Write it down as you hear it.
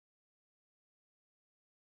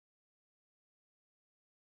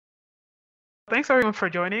Thanks everyone for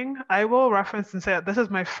joining. I will reference and say that this is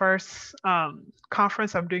my first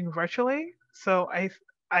conference I'm doing virtually. So I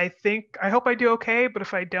hope I do okay, but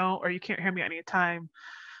if I don't or you can't hear me anytime,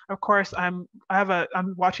 of course I'm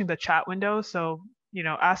watching the chat window, so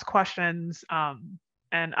ask questions,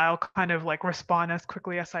 and I'll kind of like respond as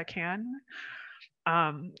quickly as I can.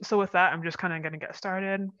 So with that, I'm just kind of going to get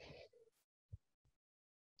started.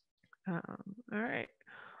 All right.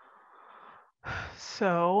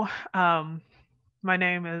 So my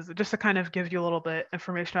name is, just to kind of give you a little bit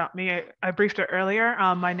information about me. I briefed it earlier.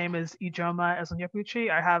 My name is Ijeoma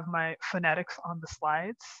Ezeonyebuchi. I have my phonetics on the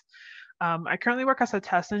slides. I currently work as a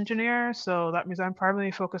test engineer, so that means I'm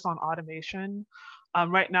primarily focused on automation.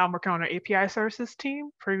 Right now, I'm working on our API services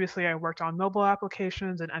team. Previously, I worked on mobile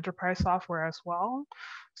applications and enterprise software as well.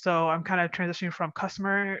 So I'm kind of transitioning from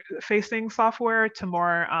customer-facing software to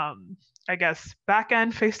more, I guess,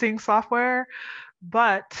 back-end facing software.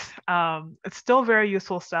 But it's still very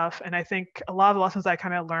useful stuff. And I think a lot of the lessons I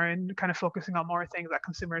kind of learned, kind of focusing on more things that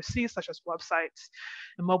consumers see, such as websites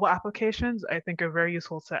and mobile applications, I think are very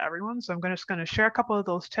useful to everyone. So I'm just going to share a couple of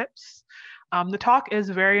those tips. The talk is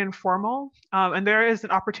very informal, and there is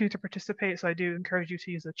an opportunity to participate. So I do encourage you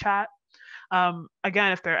to use the chat.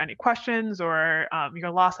 Again, if there are any questions or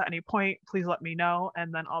you're lost at any point, please let me know,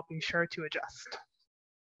 and then I'll be sure to adjust.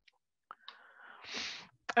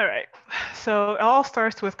 All right, so it all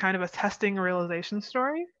starts with kind of a testing realization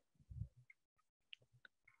story.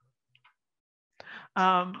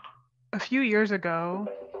 A few years ago,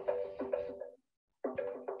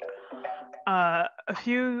 I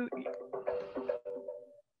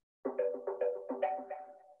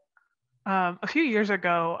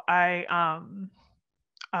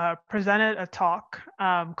presented a talk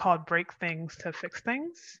called "Break Things to Fix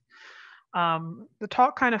Things." The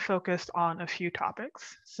talk kind of focused on a few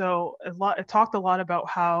topics. So it talked a lot about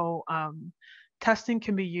how testing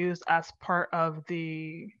can be used as part of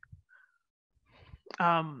the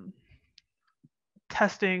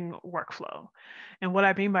testing workflow. And what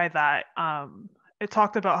I mean by that, it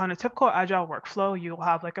talked about how in a typical agile workflow, you'll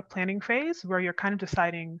have like a planning phase where you're kind of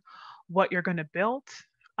deciding what you're going to build.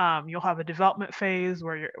 You'll have a development phase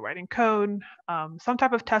where you're writing code, some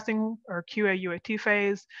type of testing or QA UAT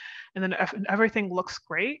phase, and then if everything looks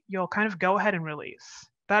great, you'll kind of go ahead and release.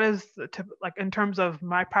 That is like in terms of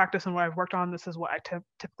my practice and what I've worked on, this is what I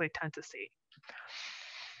typically tend to see.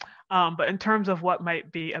 But in terms of what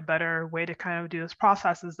might be a better way to kind of do this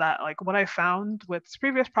process is that like what I found with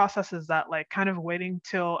previous processes that like kind of waiting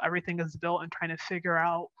till everything is built and trying to figure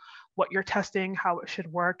out what you're testing, how it should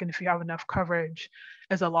work, and if you have enough coverage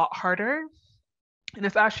is a lot harder. And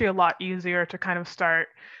it's actually a lot easier to kind of start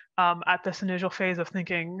at this initial phase of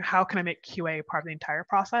thinking, how can I make QA part of the entire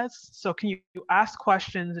process? So can you ask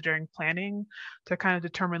questions during planning to kind of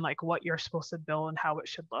determine like what you're supposed to build and how it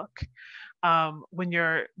should look? When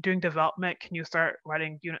you're doing development, can you start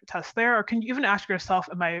writing unit tests there? Or can you even ask yourself,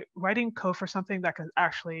 am I writing code for something that can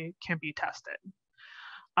be tested?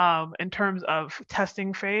 In terms of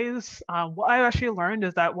testing phase, what I actually learned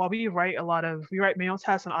is that while we write manual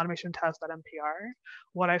tests and automation tests at NPR,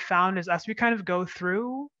 what I found is as we kind of go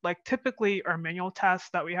through, like typically our manual tests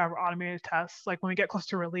that we have, our automated tests, like when we get close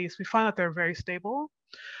to release, we find that they're very stable,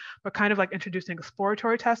 but kind of like introducing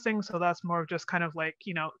exploratory testing. So that's more of just kind of like,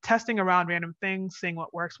 testing around random things, seeing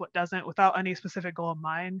what works, what doesn't, without any specific goal in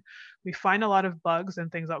mind. We find a lot of bugs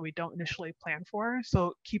and things that we don't initially plan for.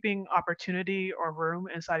 So keeping opportunity or room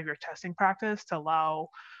inside of your testing practice to allow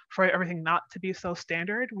for everything not to be so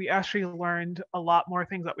standard, we actually learned a lot more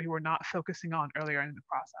things that we were not focusing on earlier in the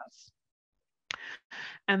process.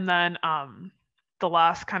 And then the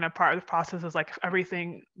last kind of part of the process is like if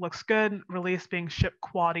everything looks good, release being ship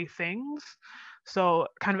quality things. So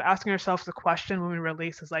kind of asking yourself the question when we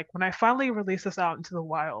release is like, when I finally release this out into the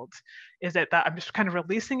wild, is it that I'm just kind of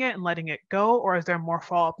releasing it and letting it go, or is there more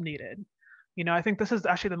follow-up needed? I think this is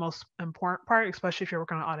actually the most important part, especially if you're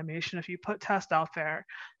working on automation. If you put tests out there,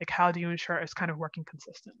 like how do you ensure it's kind of working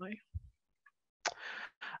consistently?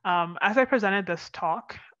 As I presented this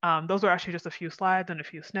talk, those were actually just a few slides and a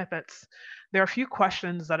few snippets. There are a few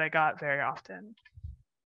questions that I got very often.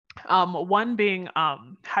 One being,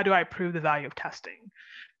 how do I prove the value of testing?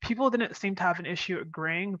 People didn't seem to have an issue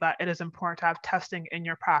agreeing that it is important to have testing in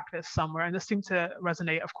your practice somewhere. And this seemed to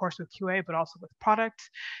resonate, of course, with QA, but also with product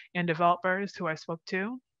and developers who I spoke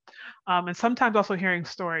to. And sometimes also hearing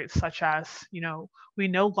stories such as, we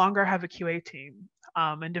no longer have a QA team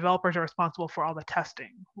and developers are responsible for all the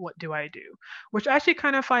testing. What do I do? Which I actually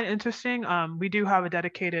kind of find interesting. We do have a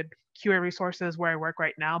dedicated QA resources where I work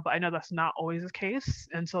right now, but I know that's not always the case.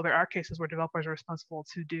 And so there are cases where developers are responsible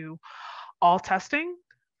to do all testing.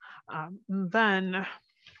 Then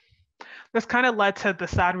this kind of led to the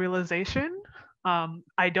sad realization,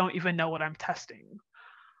 I don't even know what I'm testing,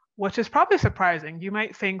 which is probably surprising. You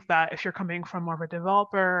might think that if you're coming from more of a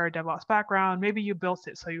developer or DevOps background, maybe you built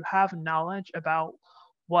it so you have knowledge about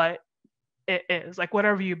what it is, like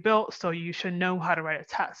whatever you built, so you should know how to write a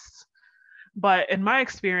test. But in my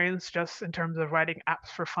experience, just in terms of writing apps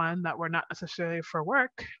for fun that were not necessarily for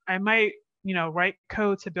work, I might, write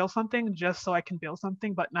code to build something just so I can build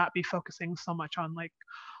something, but not be focusing so much on like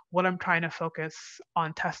what I'm trying to focus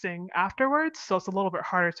on testing afterwards. So it's a little bit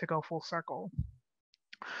harder to go full circle.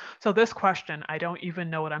 So this question, I don't even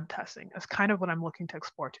know what I'm testing, is kind of what I'm looking to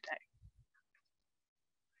explore today.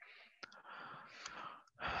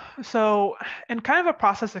 So in kind of a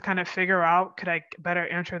process to kind of figure out, could I better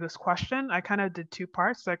answer this question, I kind of did two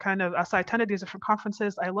parts. I kind of, as I attended these different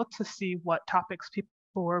conferences, I looked to see what topics people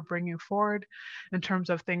were bringing forward in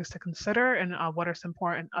terms of things to consider and what are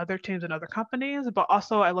important in other teams and other companies. But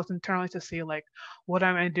also I looked internally to see like, what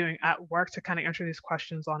am I doing at work to kind of answer these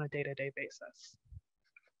questions on a day-to-day basis.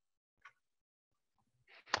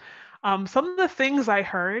 Some of the things I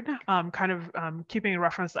heard, keeping in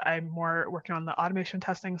reference that I'm more working on the automation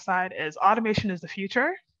testing side, is automation is the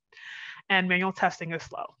future and manual testing is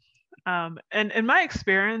slow. And in my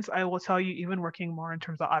experience, I will tell you, even working more in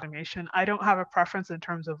terms of automation, I don't have a preference in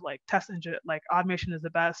terms of like test engine, like automation is the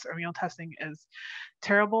best or manual testing is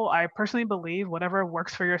terrible. I personally believe whatever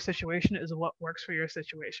works for your situation is what works for your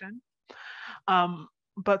situation.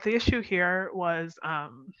 But the issue here was,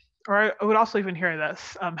 or I would also even hear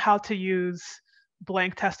this, how to use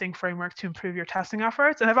blank testing framework to improve your testing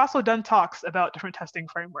efforts. And I've also done talks about different testing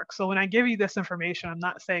frameworks. So when I give you this information, I'm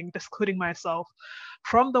not saying excluding myself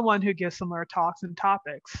from the one who gives similar talks and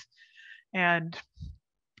topics. And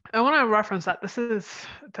I want to reference that this is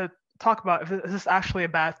to talk about, is this actually a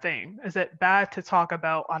bad thing? Is it bad to talk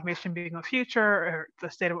about automation being the future or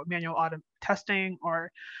the state of manual testing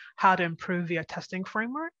or how to improve via testing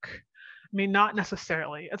framework? I mean, not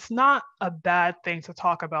necessarily. It's not a bad thing to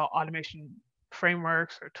talk about automation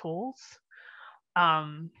frameworks or tools.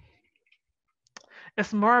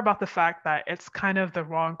 It's more about the fact that it's kind of the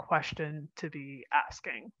wrong question to be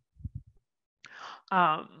asking.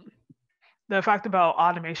 The fact about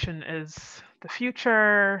automation is the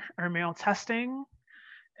future or manual testing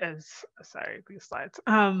is, sorry, these slides.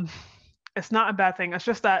 It's not a bad thing. It's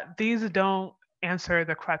just that these don't answer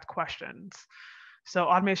the correct questions. So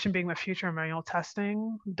automation being the future of manual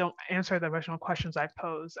testing don't answer the original questions I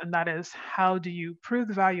posed. And that is, how do you prove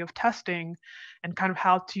the value of testing and kind of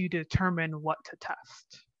how do you determine what to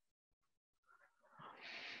test?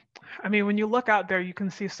 I mean, when you look out there, you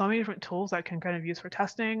can see so many different tools I can kind of use for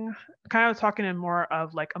testing. Kind of talking in more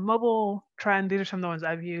of like a mobile trend. These are some of the ones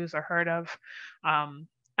I've used or heard of.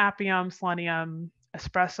 Appium, Selenium,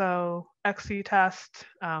 Espresso, XCTest,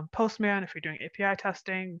 Postman if you're doing API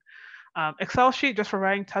testing, Excel sheet just for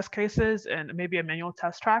writing test cases, and maybe a manual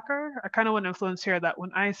test tracker. I kind of want to influence here that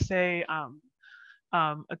when I say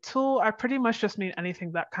a tool, I pretty much just mean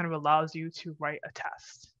anything that kind of allows you to write a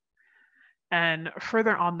test. And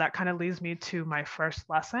further on, that kind of leads me to my first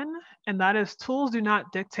lesson, and that is tools do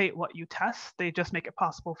not dictate what you test, they just make it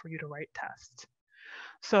possible for you to write tests.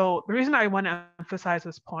 So the reason I want to emphasize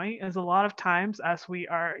this point is a lot of times as we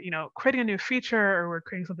are, creating a new feature or we're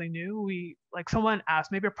creating something new, we like someone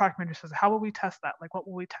asks, maybe a product manager says, how will we test that? Like, what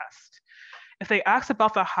will we test? If they ask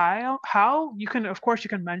about the how, you can, of course,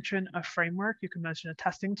 you can mention a framework, you can mention a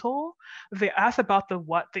testing tool. If they ask about the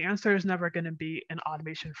what, the answer is never going to be an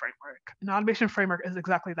automation framework. An automation framework is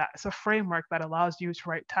exactly that. It's a framework that allows you to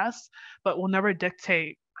write tests, but will never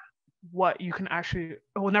dictate what you can actually,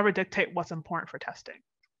 it will never dictate what's important for testing.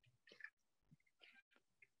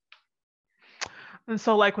 And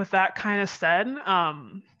so like with that kind of said,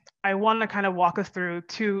 I want to kind of walk us through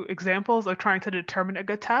two examples of trying to determine a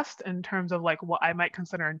good test in terms of like what I might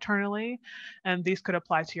consider internally, and these could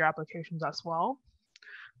apply to your applications as well.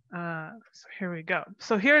 So here we go.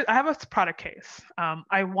 So here I have a product case.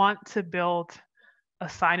 I want to build a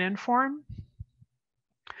sign-in form.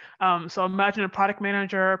 So imagine a project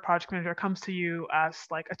manager comes to you as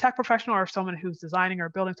like a tech professional or someone who's designing or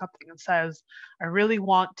building something and says, I really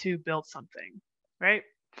want to build something, right?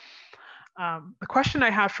 The question I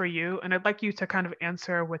have for you, and I'd like you to kind of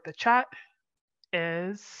answer with the chat,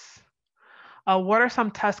 is what are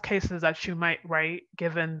some test cases that you might write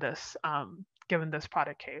given this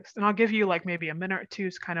product case? And I'll give you like maybe a minute or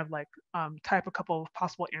two to kind of like type a couple of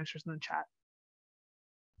possible answers in the chat.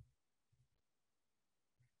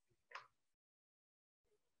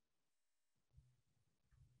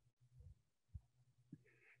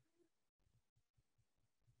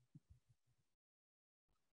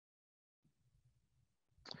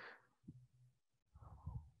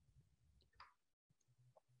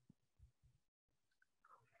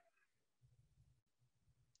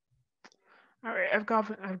 All right,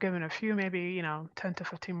 I've given a few, maybe 10 to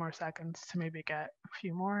 15 more seconds to maybe get a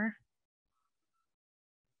few more.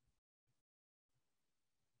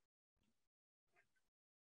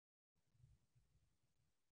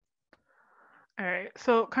 All right,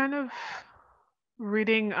 so kind of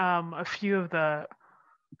reading a few of the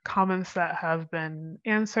comments that have been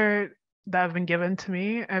answered, that have been given to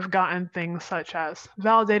me. I've gotten things such as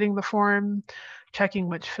validating the form, checking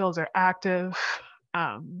which fields are active,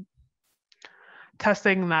 um,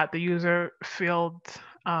 testing that the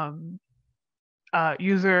um,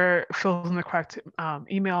 user fills in the correct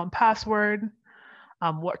email and password,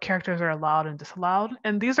 what characters are allowed and disallowed.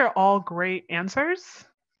 And these are all great answers.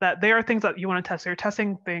 That they are things that you want to test. So you're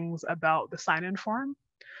testing things about the sign-in form.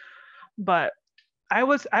 But I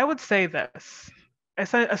would say this.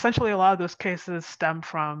 Essentially, a lot of those cases stem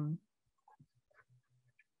from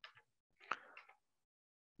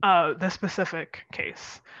the specific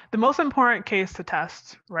case. The most important case to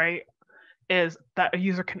test, right, is that a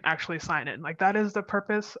user can actually sign in. Like that is the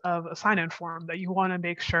purpose of a sign-in form, that you want to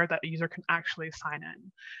make sure that a user can actually sign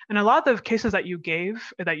in. And a lot of the cases that you gave,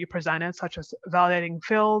 that you presented, such as validating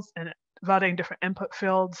fields and validating different input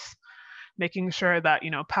fields, making sure that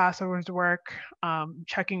passwords work,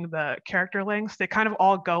 checking the character lengths, they kind of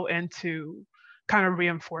all go into kind of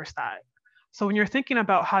reinforce that. So when you're thinking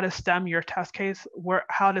about how to stem your test case,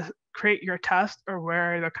 how to create your test or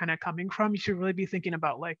where they're kind of coming from, you should really be thinking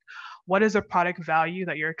about like what is the product value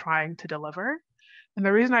that you're trying to deliver. And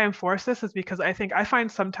the reason I enforce this is because I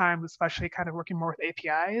find sometimes, especially kind of working more with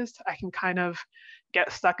APIs, I can kind of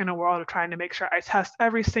get stuck in a world of trying to make sure I test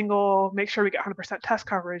make sure we get 100% test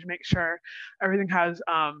coverage, make sure everything has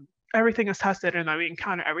everything is tested and that we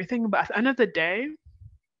encounter everything. But at the end of the day,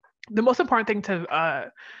 the most important thing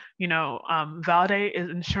to validate is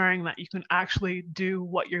ensuring that you can actually do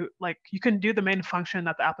what you can do the main function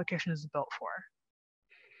that the application is built for.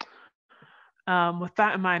 With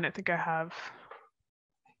that in mind, I think I have.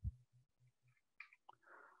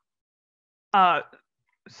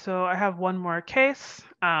 So I have one more case.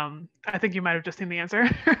 I think you might have just seen the answer.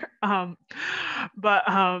 um, but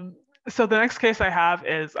so the next case I have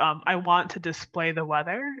is I want to display the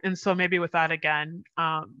weather. And so maybe with that again,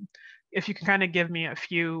 if you can kind of give me a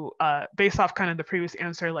few, based off kind of the previous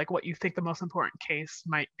answer, like what you think the most important case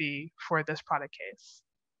might be for this product case.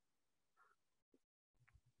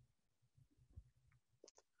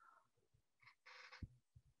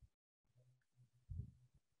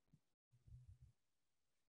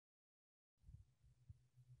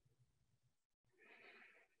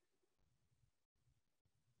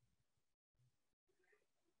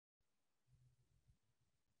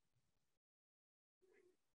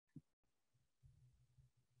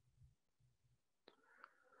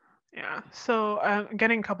 Yeah, so I'm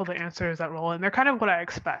getting a couple of the answers that roll in. They're kind of what I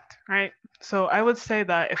expect, right? So I would say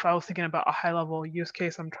that if I was thinking about a high level use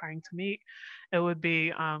case I'm trying to meet, it would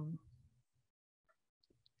be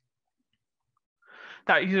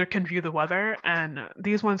that user can view the weather. And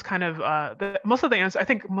these ones kind of, most of the answers, I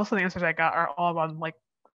think most of the answers I got are all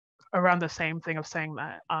around the same thing of saying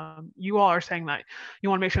that you all are saying that you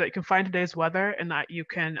want to make sure that you can find today's weather and that you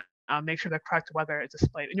can make sure the correct weather is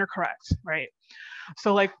displayed. And you're correct, right?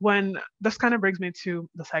 So like when this kind of brings me to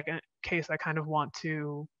the second case I kind of want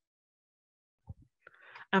to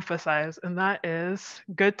emphasize, and that is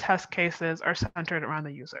good test cases are centered around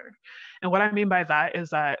the user. And what I mean by that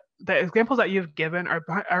is that the examples that you've given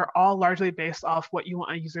are all largely based off what you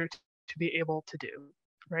want a user to be able to do,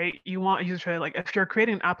 right? You want a user to, like, if you're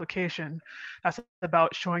creating an application that's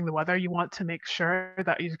about showing the weather, you want to make sure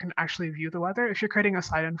that user can actually view the weather. If you're creating a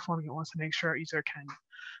sign-in form, you want to make sure a user can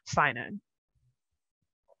sign in.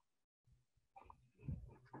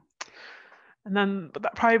 And then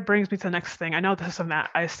that probably brings me to the next thing. I know this is something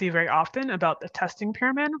that I see very often about the testing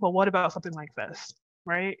pyramid. Well, what about something like this,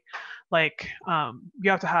 right? Like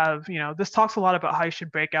you have to have, this talks a lot about how you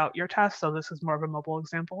should break out your tests. So this is more of a mobile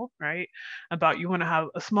example, right? About you want to have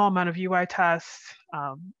a small amount of UI tests,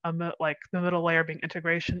 like the middle layer being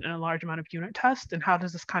integration and a large amount of unit tests. And how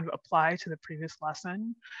does this kind of apply to the previous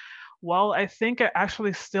lesson? Well, I think it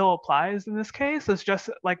actually still applies in this case. It's just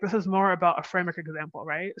like this is more about a framework example,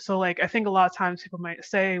 right? So like I think a lot of times people might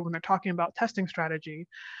say when they're talking about testing strategy,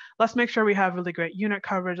 let's make sure we have really great unit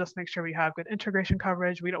coverage. Let's make sure we have good integration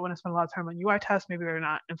coverage. We don't want to spend a lot of time on UI tests. Maybe they're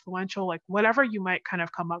not influential. Like whatever you might kind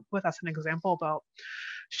of come up with as an example about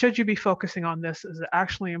should you be focusing on this? Is it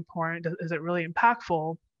actually important? Is it really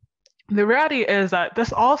impactful? The reality is that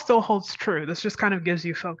this all still holds true. This just kind of gives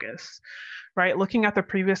you focus, right? Looking at the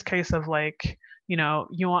previous case of like, you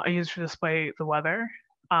want a user to display the weather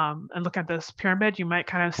and look at this pyramid, you might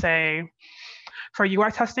kind of say For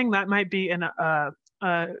UI testing, that might be in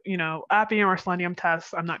Appium or Selenium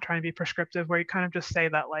tests. I'm not trying to be prescriptive, where you kind of just say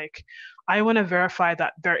that like, I want to verify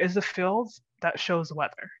that there is a field that shows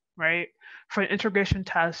weather, right? For an integration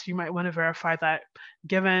test, you might want to verify that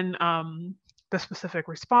given the specific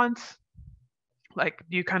response, like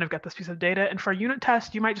you kind of get this piece of data. And for a unit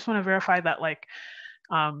test, you might just want to verify that like,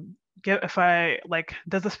 if I like,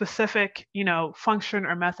 does a specific, function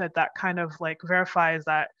or method that kind of like verifies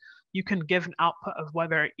that you can give an output of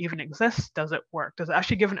whether it even exists, does it work? Does it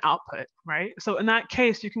actually give an output, right? So in that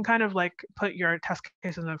case, you can kind of like put your test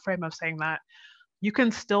cases in a frame of saying that you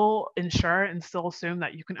can still ensure and still assume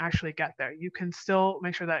that you can actually get there. You can still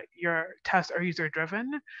make sure that your tests are user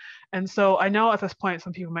driven. And so I know at this point,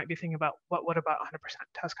 some people might be thinking about what about 100%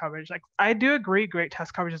 test coverage? Like I do agree, great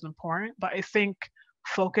test coverage is important, but I think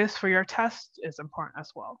focus for your test is important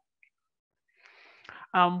as well.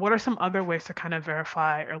 What are some other ways to kind of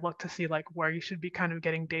verify or look to see like where you should be kind of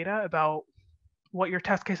getting data about what your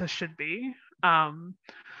test cases should be?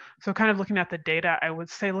 So kind of looking at the data, I would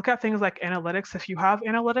say look at things like analytics. If you have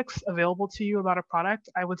analytics available to you about a product,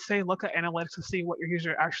 I would say look at analytics to see what your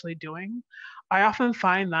user are actually doing. I often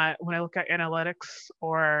find that when I look at analytics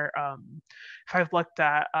or if I've looked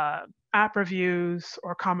at app reviews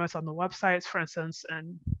or comments on the websites, for instance,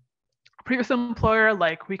 and previous employer,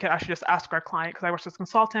 like we could actually just ask our client, because I work as a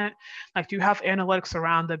consultant, like, do you have analytics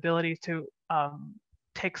around the ability to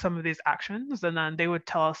take some of these actions? And then they would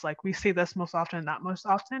tell us like, we see this most often, not most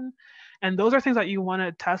often. And those are things that you want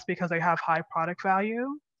to test because they have high product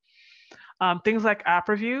value. Things like app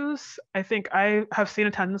reviews, I think I have seen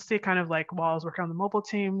a tendency kind of like while I was working on the mobile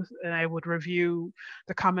teams and I would review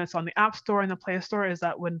the comments on the App Store and the Play Store, is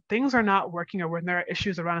that when things are not working or when there are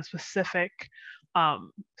issues around a specific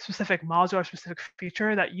module or specific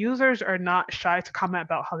feature, that users are not shy to comment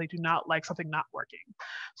about how they do not like something not working.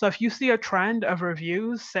 So if you see a trend of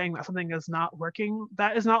reviews saying that something is not working,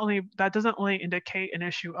 that doesn't only indicate an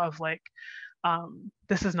issue of like,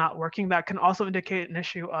 this is not working. That can also indicate an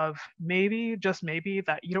issue of maybe, just maybe,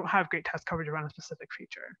 that you don't have great test coverage around a specific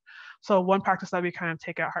feature. So one practice that we kind of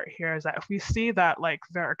take at heart here is that if we see that like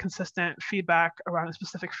there are consistent feedback around a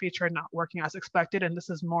specific feature not working as expected, and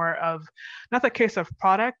this is more of not the case of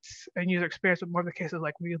products and user experience, but more of the case of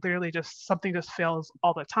like we literally just something just fails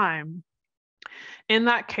all the time. In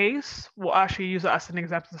that case, we'll actually use it as an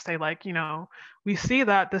example to say like, we see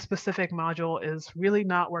that this specific module is really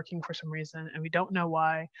not working for some reason and we don't know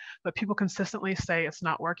why, but people consistently say it's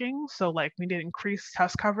not working. So like we need to increase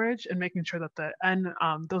test coverage and making sure that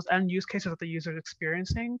those end use cases that the user is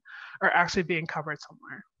experiencing are actually being covered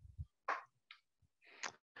somewhere.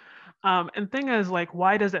 And thing is like,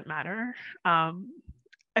 why does it matter?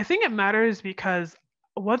 I think it matters because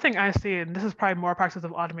one thing I see, and this is probably more practice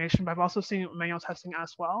of automation, but I've also seen manual testing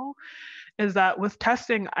as well, is that with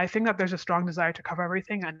testing, I think that there's a strong desire to cover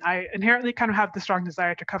everything. And I inherently kind of have the strong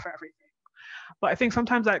desire to cover everything. But I think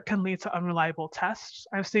sometimes that can lead to unreliable tests.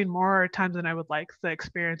 I've seen more times than I would like the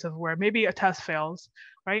experience of where maybe a test fails,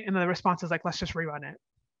 right? And the response is like, let's just rerun it.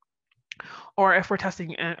 Or if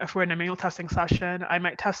we're in a manual testing session, I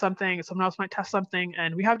might test something, someone else might test something,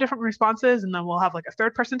 and we have different responses, and then we'll have like a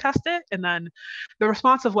third person test it, and then the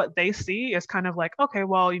response of what they see is kind of like, okay,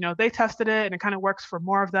 well, they tested it and it kind of works for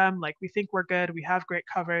more of them. Like we think we're good, we have great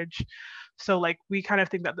coverage. So like we kind of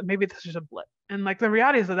think that maybe this is a blip. And like the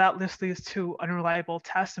reality is that this leads to unreliable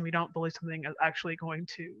tests and we don't believe something is actually going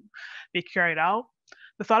to be carried out.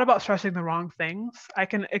 The thought about stressing the wrong things,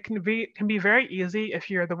 it can be very easy if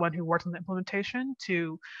you're the one who works on the implementation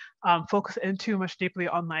to focus in too much deeply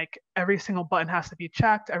on like every single button has to be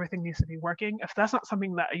checked, everything needs to be working. If that's not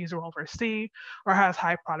something that a user will oversee or has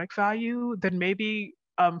high product value, then maybe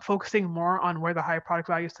focusing more on where the high product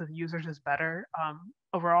values to the users is better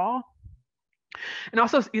overall. And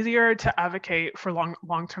also it's easier to advocate for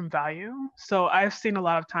long-term value. So I've seen a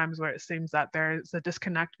lot of times where it seems that there's a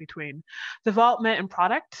disconnect between development and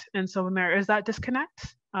product. And so when there is that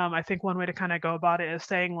disconnect, I think one way to kind of go about it is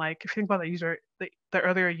saying like, if you think about the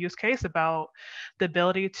earlier use case about the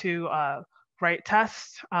ability to write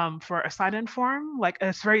tests for a sign-in form, like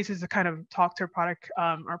it's very easy to kind of talk to a product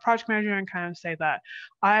or project manager and kind of say that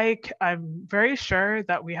I'm very sure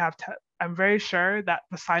that I'm very sure that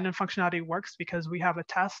the sign-in functionality works because we have a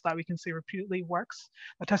test that we can see repeatedly works.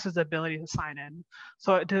 The test is the ability to sign in.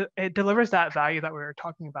 So it delivers that value that we were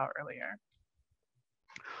talking about earlier.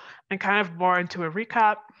 And kind of more into a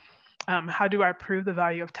recap, how do I prove the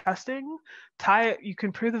value of testing? You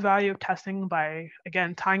can prove the value of testing by,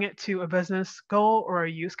 again, tying it to a business goal or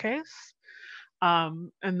a use case.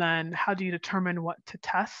 And then how do you determine what to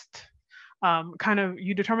test? kind of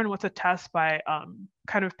you determine what to test by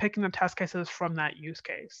kind of picking the test cases from that use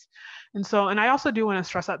case. And I also do want to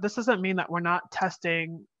stress that this doesn't mean that we're not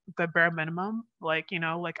testing the bare minimum. Like,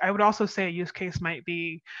 like I would also say a use case might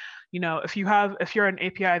be, if you're an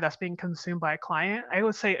API that's being consumed by a client, I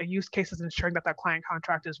would say a use case is ensuring that that client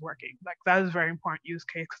contract is working. Like that is a very important use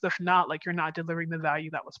case, because if not, like you're not delivering the value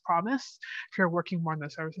that was promised if you're working more on the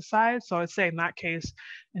services side. So I'd say in that case,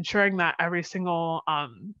 ensuring that every single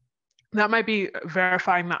that might be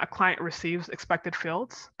verifying that a client receives expected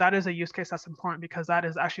fields. That is a use case that's important because that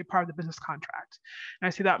is actually part of the business contract. And I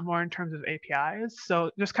see that more in terms of APIs.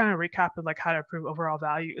 So just kind of recap of like how to improve overall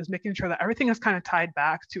value is making sure that everything is kind of tied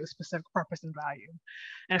back to a specific purpose and value.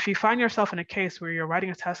 And if you find yourself in a case where you're writing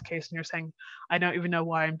a test case and you're saying, I don't even know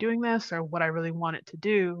why I'm doing this or what I really want it to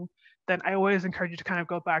do, then I always encourage you to kind of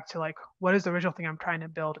go back to like, what is the original thing I'm trying to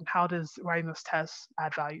build and how does writing this test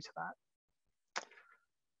add value to that?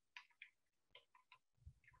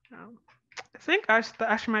 I think that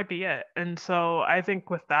actually might be it. And so I think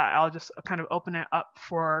with that, I'll just kind of open it up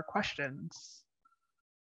for questions.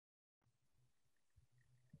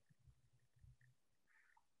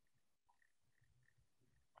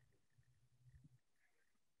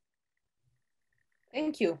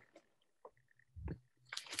 Thank you.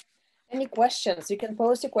 Any questions? You can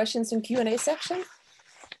post your questions in Q&A section.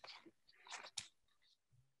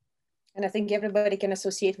 And I think everybody can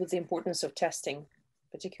associate with the importance of testing,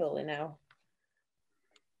 particularly now.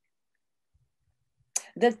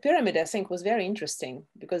 That pyramid, I think, was very interesting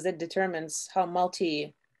because that determines how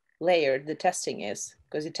multi-layered the testing is,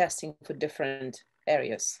 because you're testing for different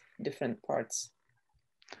areas, different parts.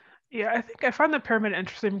 Yeah, I think I find the pyramid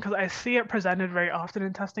interesting because I see it presented very often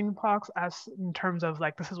in testing talks as in terms of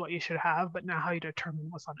like, this is what you should have, but now how you determine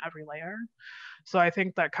what's on every layer. So I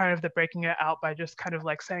think that kind of the breaking it out by just kind of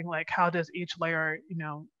like saying like, how does each layer,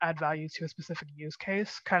 add value to a specific use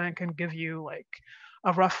case kind of can give you like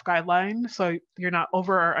a rough guideline. So you're not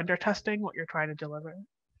over or under testing what you're trying to deliver.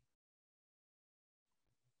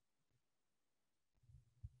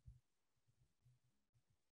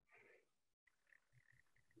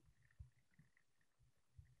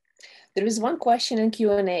 There is one question in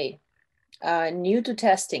Q&A, new to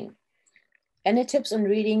testing. Any tips on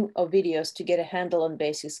reading or videos to get a handle on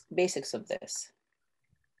basics of this?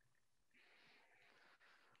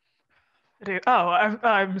 Oh,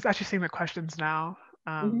 I'm actually seeing the questions now.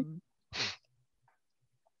 I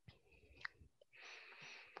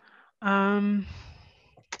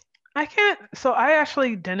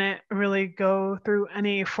actually didn't really go through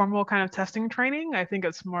any formal kind of testing training. I think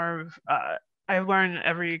it's more of, I learned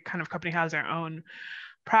every kind of company has their own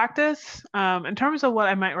practice. In terms of what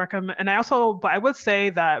I might recommend, but I would say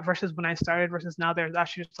that versus when I started versus now, there's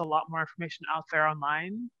actually just a lot more information out there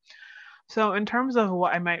online. So in terms of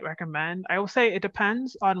what I might recommend, I will say it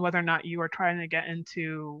depends on whether or not you are trying to get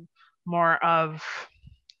into more of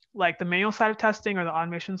like the manual side of testing or the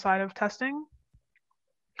automation side of testing.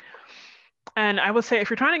 And I would say if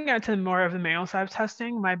you're trying to get into more of the manual side of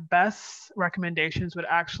testing, my best recommendations would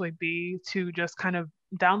actually be to just kind of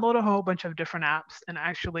download a whole bunch of different apps and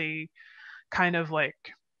actually kind of like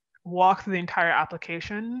walk through the entire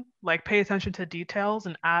application, like pay attention to details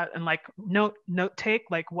and add and like note take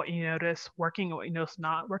like what you notice working and what you notice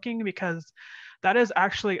not working, because that is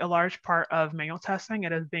actually a large part of manual testing.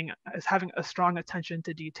 It is having a strong attention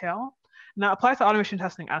to detail. And that applies to automation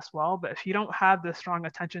testing as well. But if you don't have this strong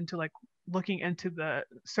attention to like looking into the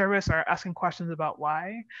service or asking questions about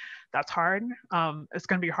why, that's hard. It's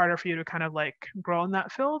going to be harder for you to kind of like grow in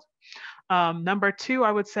that field. Number two,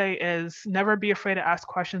 I would say is never be afraid to ask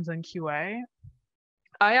questions in QA.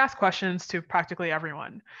 I ask questions to practically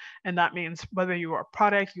everyone. And that means whether you are a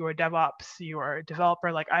product, you are DevOps, you are a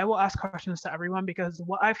developer, like I will ask questions to everyone, because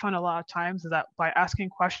what I find a lot of times is that by asking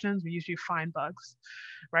questions, we usually find bugs,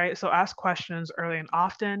 right? So ask questions early and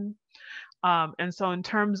often. And so in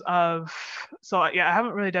terms of, I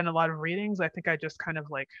haven't really done a lot of readings. I think I just kind of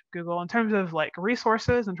like Google. In terms of like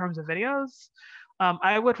resources, in terms of videos,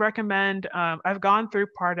 I would recommend, I've gone through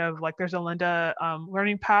part of like, there's a Lynda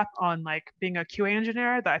learning path on like being a QA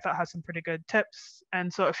engineer that I thought has some pretty good tips.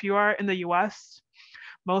 And so if you are in the US,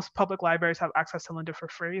 most public libraries have access to Lynda for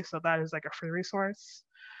free. So that is like a free resource.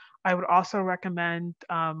 I would also recommend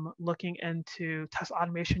looking into Test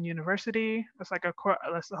Automation University. It's like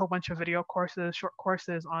that's a whole bunch of video courses, short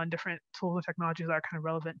courses on different tools and technologies that are kind of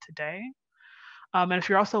relevant today. And if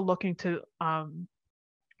you're also looking to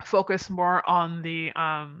focus more on the,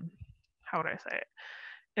 how would I say it?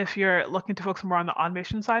 If you're looking to focus more on the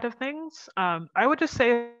automation side of things, I would just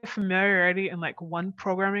say familiarity in like one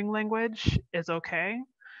programming language is okay.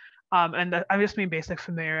 And I just mean basic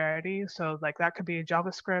familiarity. So like that could be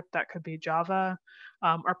JavaScript, that could be Java,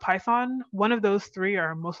 or Python. One of those three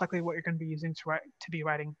are most likely what you're going to be using to be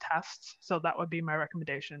writing tests. So that would be my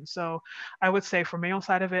recommendation. So I would say for manual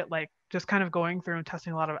side of it, like just kind of going through and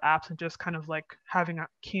testing a lot of apps and just kind of like having a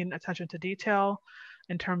keen attention to detail.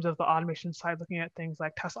 In terms of the automation side, looking at things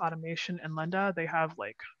like test automation and Lenda, they have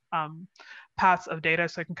like um, paths of data,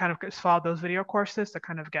 so you can kind of just follow those video courses to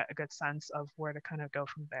kind of get a good sense of where to kind of go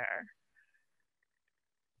from there.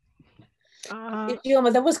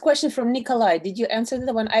 Ijeoma, there was a question from Nikolai. Did you answer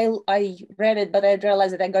that one? I read it, but I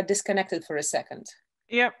realized that I got disconnected for a second.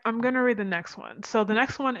 Yep, I'm going to read the next one. So the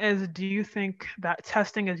next one is, do you think that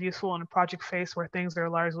testing is useful in a project phase where things are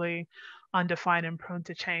largely undefined and prone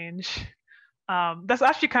to change? That's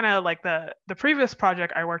actually kind of like the previous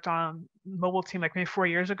project I worked on, mobile team, like maybe 4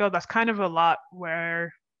 years ago. That's kind of a lot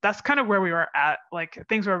where that's kind of where we were at. Like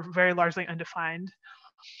things were very largely undefined.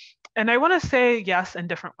 And I want to say yes in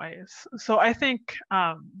different ways. So I think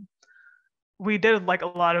we did like a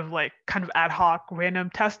lot of like kind of ad hoc random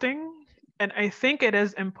testing. And I think it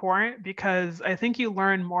is important because I think you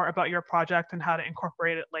learn more about your project and how to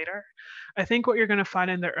incorporate it later. I think what you're going to find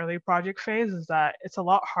in the early project phase is that it's a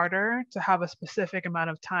lot harder to have a specific amount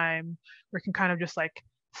of time where you can kind of just like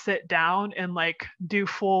sit down and like do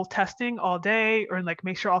full testing all day or like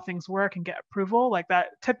make sure all things work and get approval like that.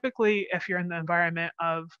 Typically, if you're in the environment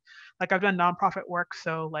of like I've done nonprofit work,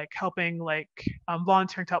 so like helping like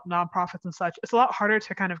volunteering to help nonprofits and such, it's a lot harder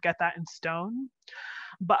to kind of get that in stone.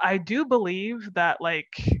 But I do believe that like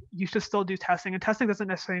you should still do testing, and testing doesn't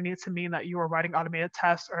necessarily need to mean that you are writing automated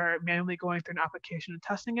tests or manually going through an application and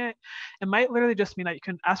testing it. It might literally just mean that you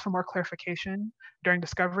can ask for more clarification during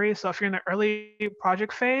discovery. So if you're in the early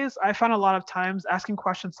project phase, I found a lot of times asking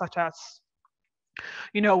questions such as,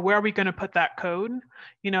 where are we going to put that code?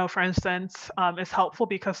 For instance, is helpful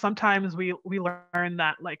because sometimes we learn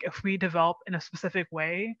that like if we develop in a specific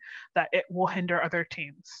way, that it will hinder other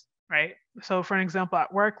teams, right? So for an example,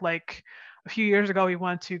 at work, like a few years ago, we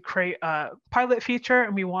wanted to create a pilot feature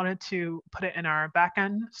and we wanted to put it in our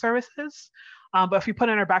backend services. But if we put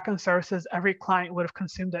in our backend services, every client would have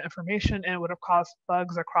consumed that information and it would have caused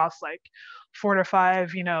bugs across like 4 to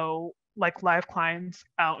 5, like live clients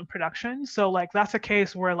out in production. So like that's a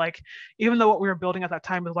case where like even though what we were building at that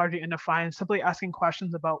time was largely undefined, simply asking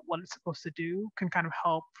questions about what it's supposed to do can kind of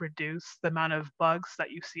help reduce the amount of bugs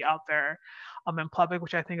that you see out there in public,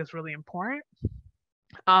 which I think is really important.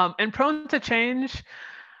 And prone to change.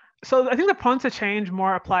 So I think the prone to change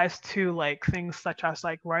more applies to like things such as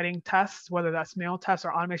like writing tests, whether that's manual tests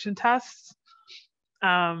or automation tests.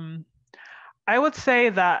 I would say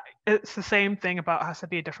that it's the same thing about it has to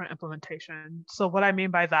be a different implementation. So what I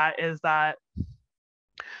mean by that is that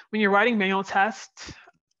when you're writing manual tests,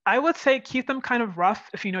 I would say keep them kind of rough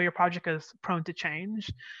if you know your project is prone to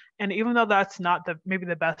change. And even though that's not maybe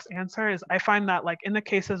the best answer, is I find that like in the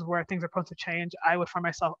cases where things are prone to change, I would find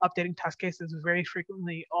myself updating test cases very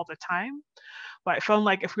frequently all the time. But I felt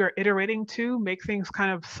like if we were iterating to make things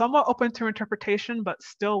kind of somewhat open to interpretation, but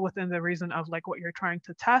still within the reason of like what you're trying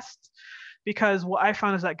to test, because what I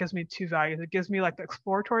found is that gives me two values. It gives me like the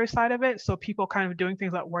exploratory side of it. So people kind of doing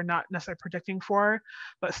things that we're not necessarily predicting for,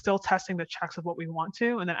 but still testing the checks of what we want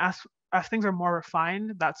to. And then as things are more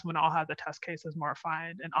refined, that's when I'll have the test cases more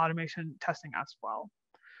refined and automation testing as well.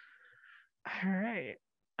 All right.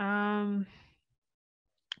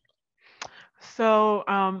 So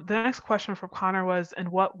the next question from Connor was, in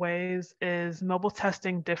what ways is mobile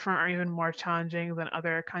testing different or even more challenging than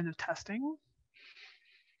other kinds of testing?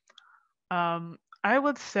 I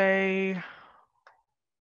would say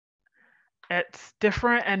it's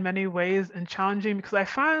different in many ways and challenging because I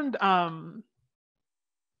found,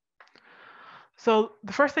 so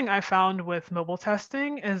the first thing I found with mobile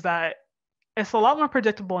testing is that it's a lot more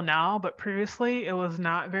predictable now, but previously it was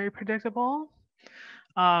not very predictable.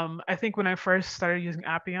 I think when I first started using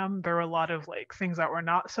Appium, there were a lot of like things that were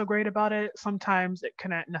not so great about it. Sometimes it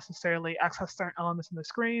couldn't necessarily access certain elements in the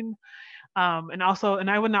screen. And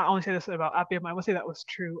I would not only say this about Appium, I would say that was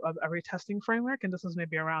true of every testing framework. And this was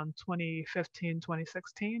maybe around 2015,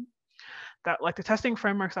 2016, that like the testing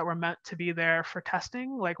frameworks that were meant to be there for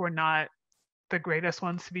testing, like were not the greatest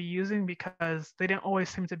ones to be using because they didn't always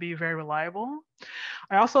seem to be very reliable.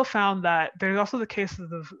 I also found that there's also the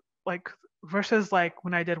cases of like versus like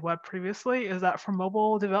when I did web previously, is that for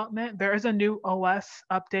mobile development, there is a new OS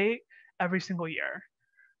update every single year.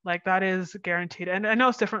 Like that is guaranteed. And I know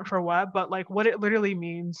it's different for web, but like what it literally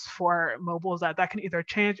means for mobile is that can either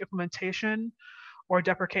change implementation or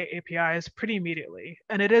deprecate APIs pretty immediately.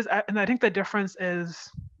 And I think the difference is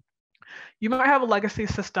you might have a legacy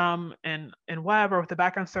system in web or with the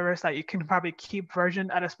backend service that you can probably keep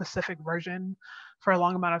versioned at a specific version for a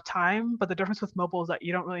long amount of time. But the difference with mobile is that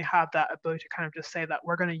you don't really have that ability to kind of just say that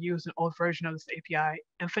we're going to use an old version of this API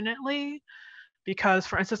infinitely. Because,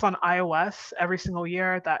 for instance, on iOS, every single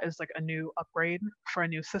year, that is like a new upgrade for a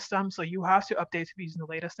new system. So you have to update to be using the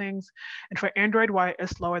latest things. And for Android, why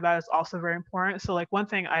it's slower, that is also very important. So, like, one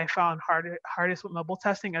thing I found hardest with mobile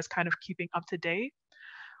testing is kind of keeping up to date.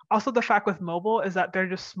 Also, the fact with mobile is that there are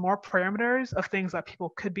just more parameters of things that people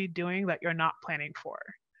could be doing that you're not planning for,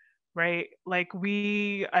 right? Like,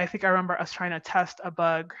 I think I remember us trying to test a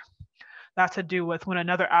bug that to do with when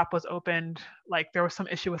another app was opened, like there was some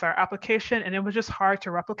issue with our application and it was just hard to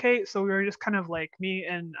replicate. So we were just kind of like, me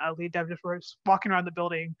and lead dev just were just walking around the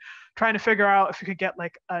building trying to figure out if we could get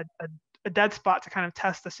like a dead spot to kind of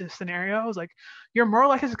test the scenarios. Like, you're more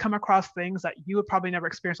likely to come across things that you would probably never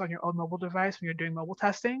experience on your own mobile device when you're doing mobile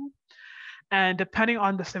testing. And depending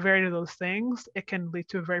on the severity of those things, it can lead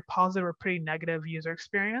to a very positive or pretty negative user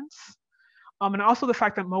experience. And also the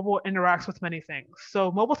fact that mobile interacts with many things.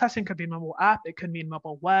 So mobile testing could be mobile app, it could mean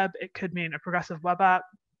mobile web, it could mean a progressive web app.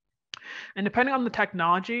 And depending on the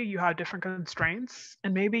technology, you have different constraints.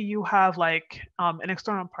 And maybe you have like an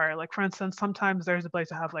external part. Like, for instance, sometimes there's a place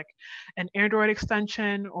to have like an Android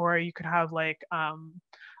extension, or you could have like a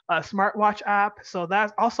smartwatch app. So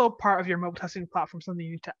that's also part of your mobile testing platform, something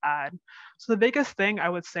you need to add. So the biggest thing I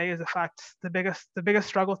would say is the biggest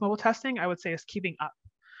struggle with mobile testing, I would say, is keeping up.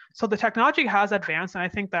 So the technology has advanced, and I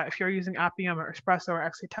think that if you're using Appium or Espresso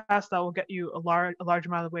or XCTest, that will get you a large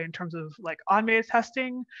amount of the way in terms of like automated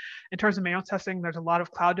testing. In terms of manual testing, there's a lot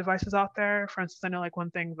of cloud devices out there. For instance, I know like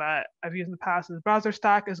one thing that I've used in the past is Browser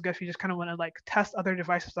Stack is good if you just kind of want to like test other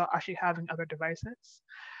devices without actually having other devices.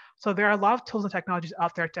 So there are a lot of tools and technologies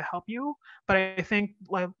out there to help you, but I think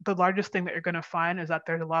like the largest thing that you're going to find is that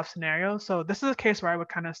there's a lot of scenarios. So this is a case where I would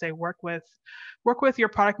kind of say work with your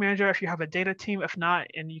product manager if you have a data team. If not,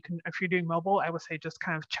 and you can, if you're doing mobile, I would say just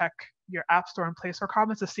kind of check your App Store and Play Store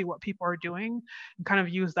comments to see what people are doing and kind of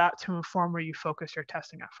use that to inform where you focus your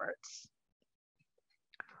testing efforts.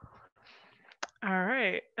 All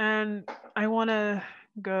right, and I want to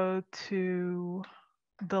go to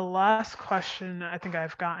the last question I think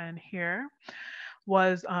I've gotten here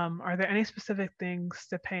was, are there any specific things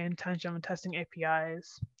to pay attention when testing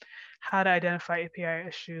APIs? How to identify API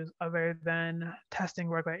issues other than testing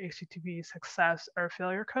work like HTTP success or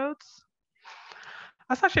failure codes?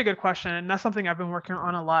 That's actually a good question, and that's something I've been working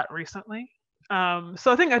on a lot recently.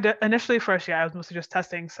 So I think initially first, I was mostly just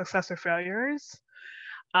testing success or failures.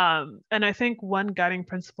 And I think one guiding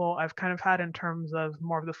principle I've kind of had in terms of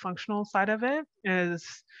more of the functional side of it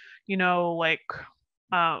is, like,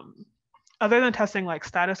 other than testing like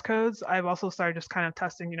status codes, I've also started just kind of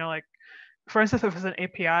testing, like, for instance, if it's an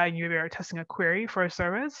API and you are testing a query for a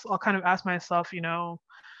service, I'll kind of ask myself,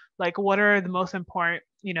 like, what are the most important,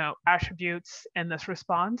 attributes in this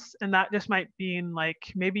response? And that just might mean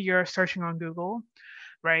like maybe you're searching on Google,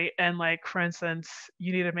 right? And like, for instance,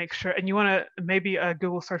 you need to make sure, and you want to, maybe a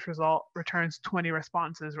Google search result returns 20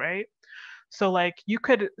 responses, right? So like you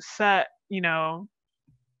could set,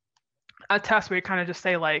 a test where you kind of just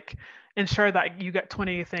say like, ensure that you get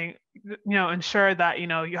 20 things, ensure that,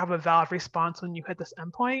 you have a valid response when you hit this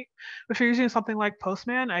endpoint. If you're using something like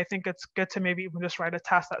Postman, I think it's good to maybe even just write a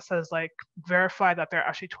task that says like, verify that there are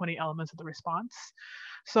actually 20 elements of the response.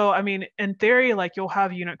 So, I mean, in theory, like you'll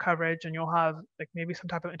have unit coverage and you'll have like maybe some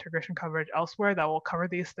type of integration coverage elsewhere that will cover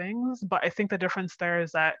these things. But I think the difference there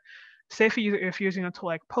is that, say if you're using a tool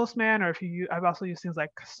like Postman, or I've also used things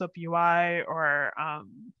like SOAP UI or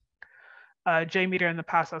JMeter in the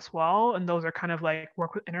past as well, and those are kind of like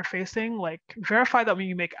work with interfacing. Like, verify that when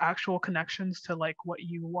you make actual connections to like what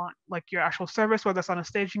you want, like your actual service, whether it's on a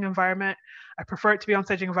staging environment, I prefer it to be on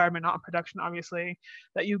staging environment, not in production, obviously,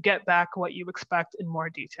 that you get back what you expect in more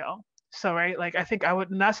detail. So, right, like I think I would,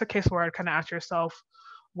 and that's the case where I'd kind of ask yourself,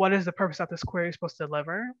 what is the purpose that this query is supposed to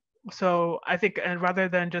deliver? So I think, and rather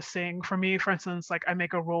than just saying, for me, for instance, like I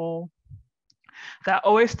make a rule that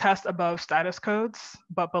always test above status codes,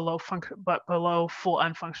 but below full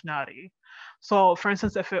end functionality. So for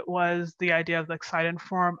instance, if it was the idea of like site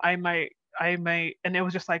inform, I might, and it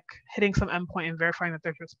was just like hitting some endpoint and verifying that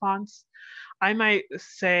there's response, I might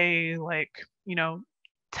say like,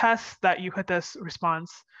 test that you hit this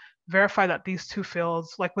response, verify that these two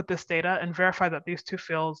fields, like with this data, and verify that these two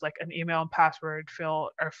fields, like an email and password field,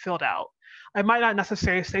 are filled out. I might not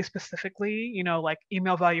necessarily say specifically, like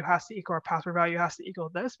email value has to equal or password value has to equal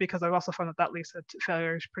this, because I've also found that that leads to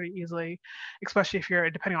failures pretty easily, especially if you're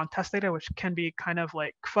depending on test data, which can be kind of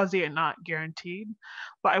like fuzzy and not guaranteed.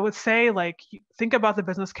 But I would say like think about the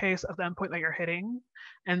business case of the endpoint that you're hitting.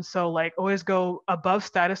 And so like always go above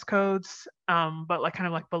status codes, but like kind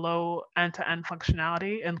of like below end-to-end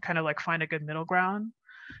functionality, and kind of like find a good middle ground.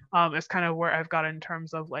 Is kind of where I've got in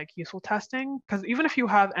terms of like useful testing. Because even if you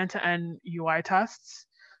have end-to-end UI tests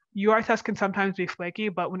can sometimes be flaky,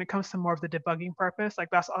 but when it comes to more of the debugging purpose, like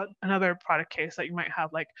that's another product case that you might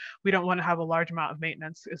have. Like we don't want to have a large amount of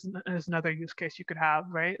maintenance is another use case you could have,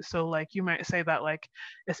 right? So like you might say that like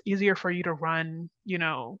it's easier for you to run,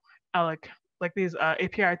 like these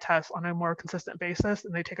API tests on a more consistent basis,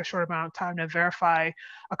 and they take a short amount of time to verify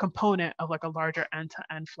a component of like a larger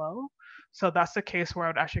end-to-end flow. So that's the case where I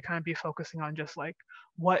would actually kind of be focusing on just like,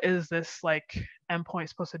 what is this like endpoint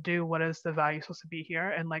supposed to do? What is the value supposed to be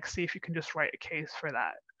here? And like see if you can just write a case for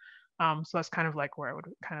that. So that's kind of like where I would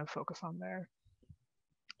kind of focus on there.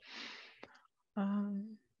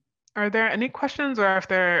 Are there any questions, or if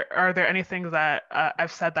are there any things that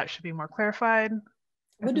I've said that should be more clarified?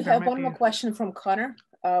 We do have one more question from Connor.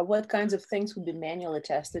 What kinds of things would be manually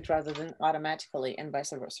tested rather than automatically, and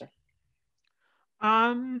vice versa?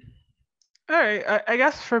 All right. I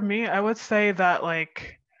guess for me, I would say that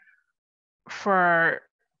like for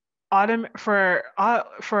when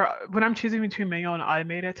I'm choosing between manual and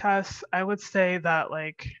automated tests, I would say that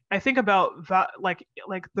like I think about that like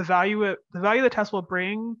the value the test will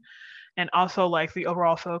bring, and also like the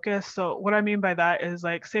overall focus. So what I mean by that is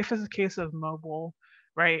like, say if it's a case of mobile,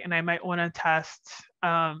 right? And I might want to test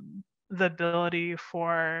the ability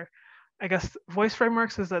for, I guess voice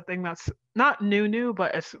frameworks is a thing that's not new,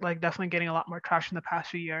 but it's like definitely getting a lot more traction the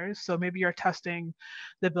past few years. So maybe you're testing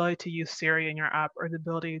the ability to use Siri in your app, or the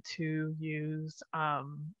ability to use the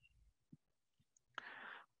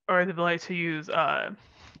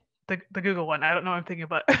Google one. I don't know what I'm thinking,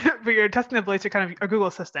 but but you're testing the ability to kind of, a Google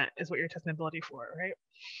Assistant is what you're testing the ability for, right?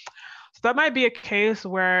 So that might be a case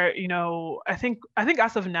where, I think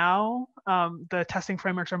as of now, the testing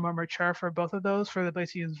frameworks are more mature for both of those, for the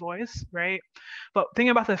ability to use voice, right? But thinking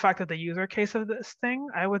about the fact that the user case of this thing,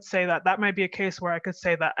 I would say that that might be a case where I could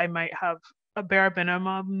say that I might have a bare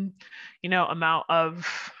minimum, amount of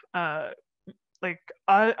like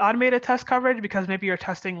automated test coverage, because maybe you're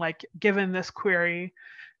testing like, given this query,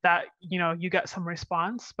 that you get some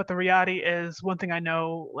response. But the reality is, one thing I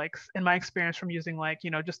know, like in my experience from using like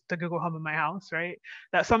just the Google Home in my house, right,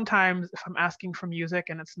 that sometimes if I'm asking for music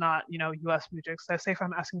and it's not US music, so say if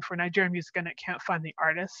I'm asking for Nigerian music and it can't find the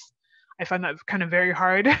artist, I find that kind of very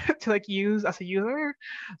hard to like use as a user.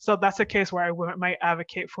 So that's a case where I might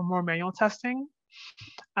advocate for more manual testing.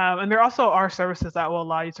 And there also are services that will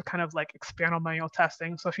allow you to kind of like expand on manual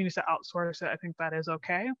testing. So if you need to outsource it, I think that is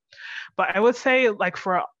okay. But I would say like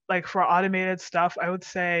for automated stuff, I would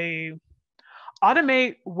say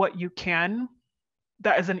automate what you can.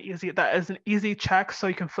 That is an easy check, so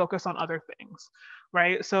you can focus on other things,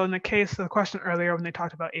 right? So in the case of the question earlier when they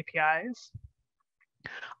talked about APIs,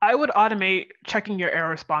 I would automate checking your error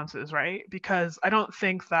responses, right? Because I don't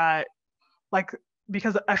think that like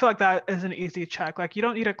because I feel like that is an easy check. Like you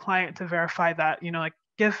don't need a client to verify that, like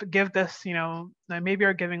give this, like maybe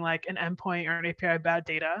you're giving like an endpoint or an API bad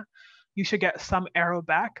data. You should get some error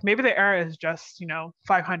back. Maybe the error is just,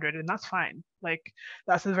 500, and that's fine. Like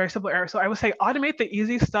that's a very simple error. So I would say automate the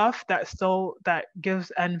easy stuff that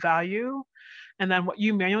gives end value. And then what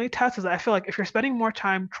you manually test is, I feel like if you're spending more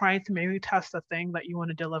time trying to manually test the thing that you want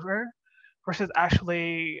to deliver versus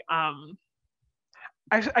actually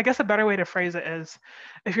I guess a better way to phrase it is,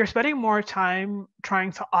 if you're spending more time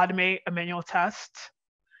trying to automate a manual test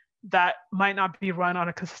that might not be run on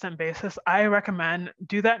a consistent basis, I recommend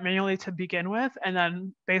do that manually to begin with, and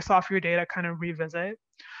then based off your data, kind of revisit.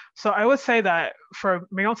 So I would say that for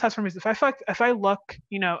manual test frameworks, if I look,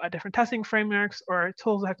 at different testing frameworks or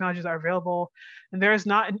tools and technologies that are available, and there is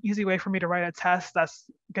not an easy way for me to write a test that's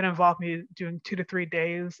going to involve me doing 2 to 3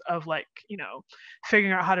 days of like,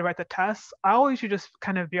 figuring out how to write the tests, I always should just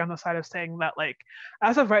kind of be on the side of saying that like,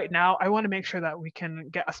 as of right now, I want to make sure that we can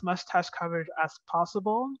get as much test coverage as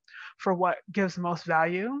possible for what gives most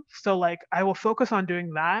value. So like, I will focus on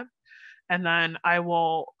doing that, and then I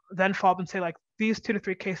will then follow up and say like, these 2 to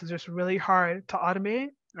 3 cases are just really hard to automate,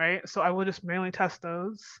 right? So I will just manually test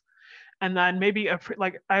those, and then maybe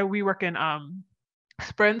we work in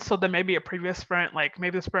sprints, so then maybe a previous sprint, like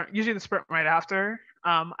maybe usually the sprint right after,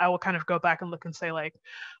 I will kind of go back and look and say like,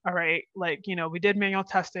 all right, like we did manual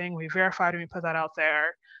testing, we verified and we put that out there,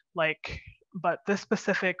 like but this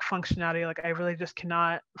specific functionality, like I really just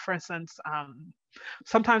cannot. For instance,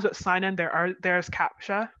 sometimes with sign-in there's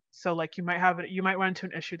CAPTCHA. So like you might run into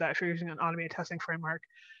an issue that if you're using an automated testing framework,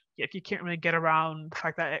 if you can't really get around the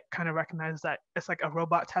fact that it kind of recognizes that it's like a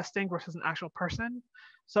robot testing versus an actual person.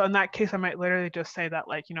 So in that case, I might literally just say that,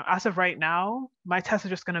 like, as of right now, my test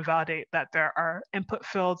is just going to validate that there are input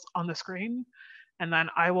fields on the screen, and then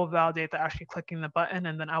I will validate that actually clicking the button,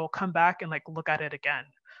 and then I will come back and like look at it again.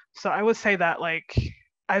 So I would say that, like,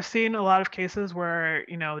 I've seen a lot of cases where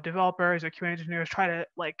developers or QA engineers try to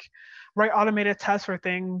like write automated tests for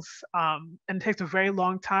things, and it takes a very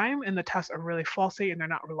long time, and the tests are really faulty and they're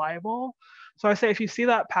not reliable. So I say if you see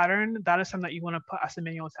that pattern, that is something that you want to put as a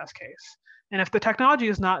manual test case. And if the technology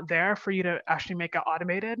is not there for you to actually make it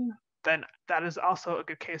automated, then that is also a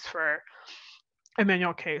good case for a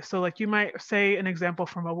manual case. So like you might say an example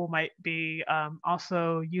for mobile might be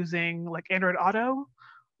also using like Android Auto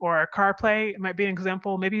or CarPlay. It might be an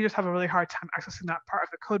example. Maybe you just have a really hard time accessing that part of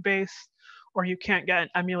the code base, or you can't get an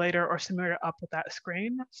emulator or simulator up with that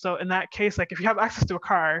screen. So in that case, like if you have access to a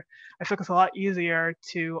car, I feel like it's a lot easier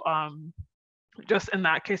to just in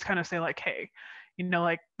that case kind of say like, hey,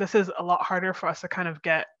 like this is a lot harder for us to kind of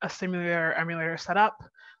get a simulator emulator set up.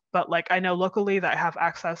 But like I know locally that I have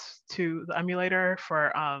access to the emulator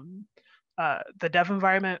for the dev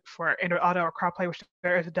environment for Android Auto or CarPlay, which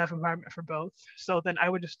there is a dev environment for both. So then I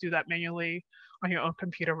would just do that manually on your own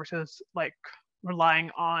computer versus like relying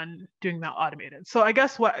on doing that automated. So I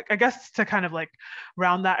guess to kind of like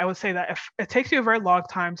round that, I would say that if it takes you a very long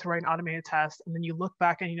time to write an automated test and then you look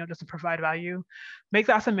back and doesn't provide value, make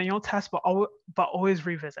that as a manual test, but always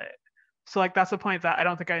revisit. So like that's the point that I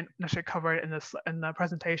don't think I necessarily covered in the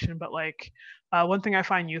presentation, but like one thing I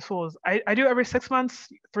find useful is I do every 6 months,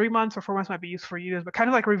 3 months, or 4 months might be useful for you, but kind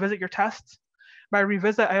of like revisit your tests. By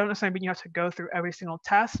revisit, I don't necessarily mean you have to go through every single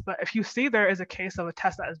test, but if you see there is a case of a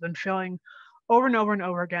test that has been failing over and over and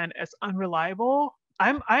over again, it's unreliable.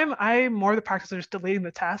 I'm more the practice of just deleting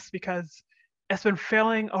the test because it's been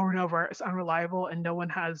failing over and over. It's unreliable, and no one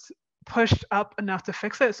has pushed up enough to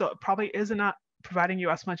fix it. So it probably is not providing you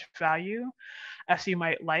as much value as you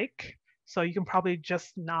might like. So you can probably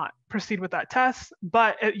just not proceed with that test.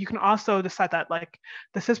 But you can also decide that like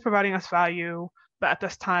this is providing us value, but at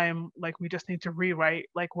this time, like we just need to rewrite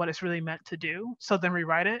like what it's really meant to do. So then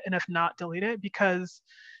rewrite it, and if not, delete it, because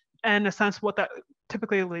in a sense, what that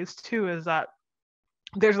typically leads to is that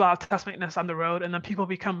there's a lot of test maintenance on the road, and then people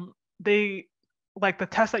like the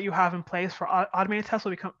test that you have in place for automated tests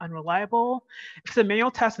will become unreliable. If it's a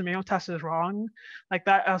manual test and the manual test is wrong, like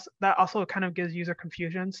that also kind of gives user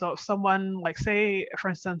confusion. So if someone, like say, for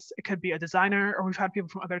instance, it could be a designer, or we've had people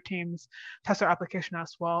from other teams test our application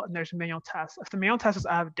as well, and there's a manual test. If the manual test is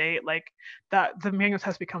out of date, like that, the manual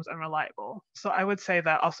test becomes unreliable. So I would say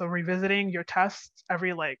that also revisiting your tests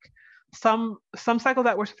every like some cycle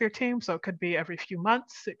that works with your team. So it could be every few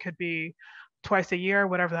months, it could be twice a year,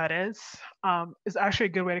 whatever that is actually a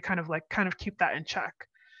good way to kind of keep that in check.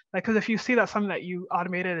 Like, because if you see that something that you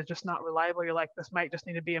automated is just not reliable, you're like, this might just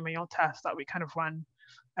need to be a manual test that we kind of run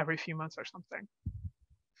every few months or something.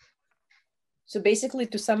 So basically,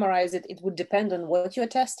 to summarize it, it would depend on what you're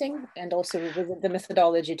testing, and also revisit the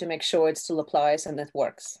methodology to make sure it still applies and it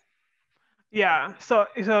works. Yeah. So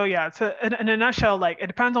yeah. So in a nutshell, like it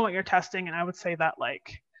depends on what you're testing, and I would say that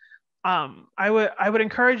like I would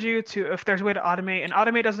encourage you to, if there's a way to automate, and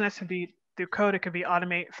automate doesn't necessarily be through code, it could be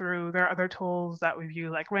automate through, there are other tools that we've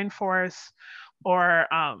used like Rainforest, or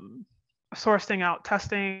sourcing out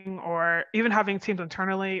testing, or even having teams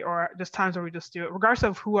internally, or just times where we just do it regardless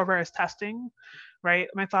of whoever is testing, right?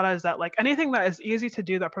 My thought is that like anything that is easy to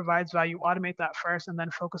do that provides value, automate that first, and then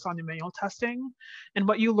focus on your manual testing. And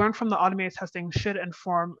what you learn from the automated testing should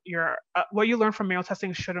inform your what you learn from manual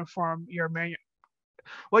testing should inform your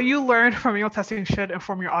what you learned from manual testing should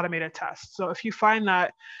inform your automated tests. So if you find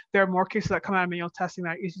that there are more cases that come out of manual testing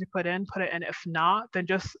that are easy to put in, put it in. If not, then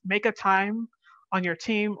just make a time on your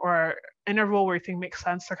team or interval where you think makes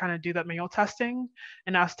sense to kind of do that manual testing.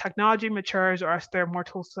 And as technology matures, or as there are more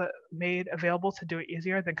tools made available to do it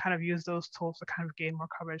easier, then kind of use those tools to kind of gain more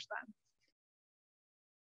coverage then.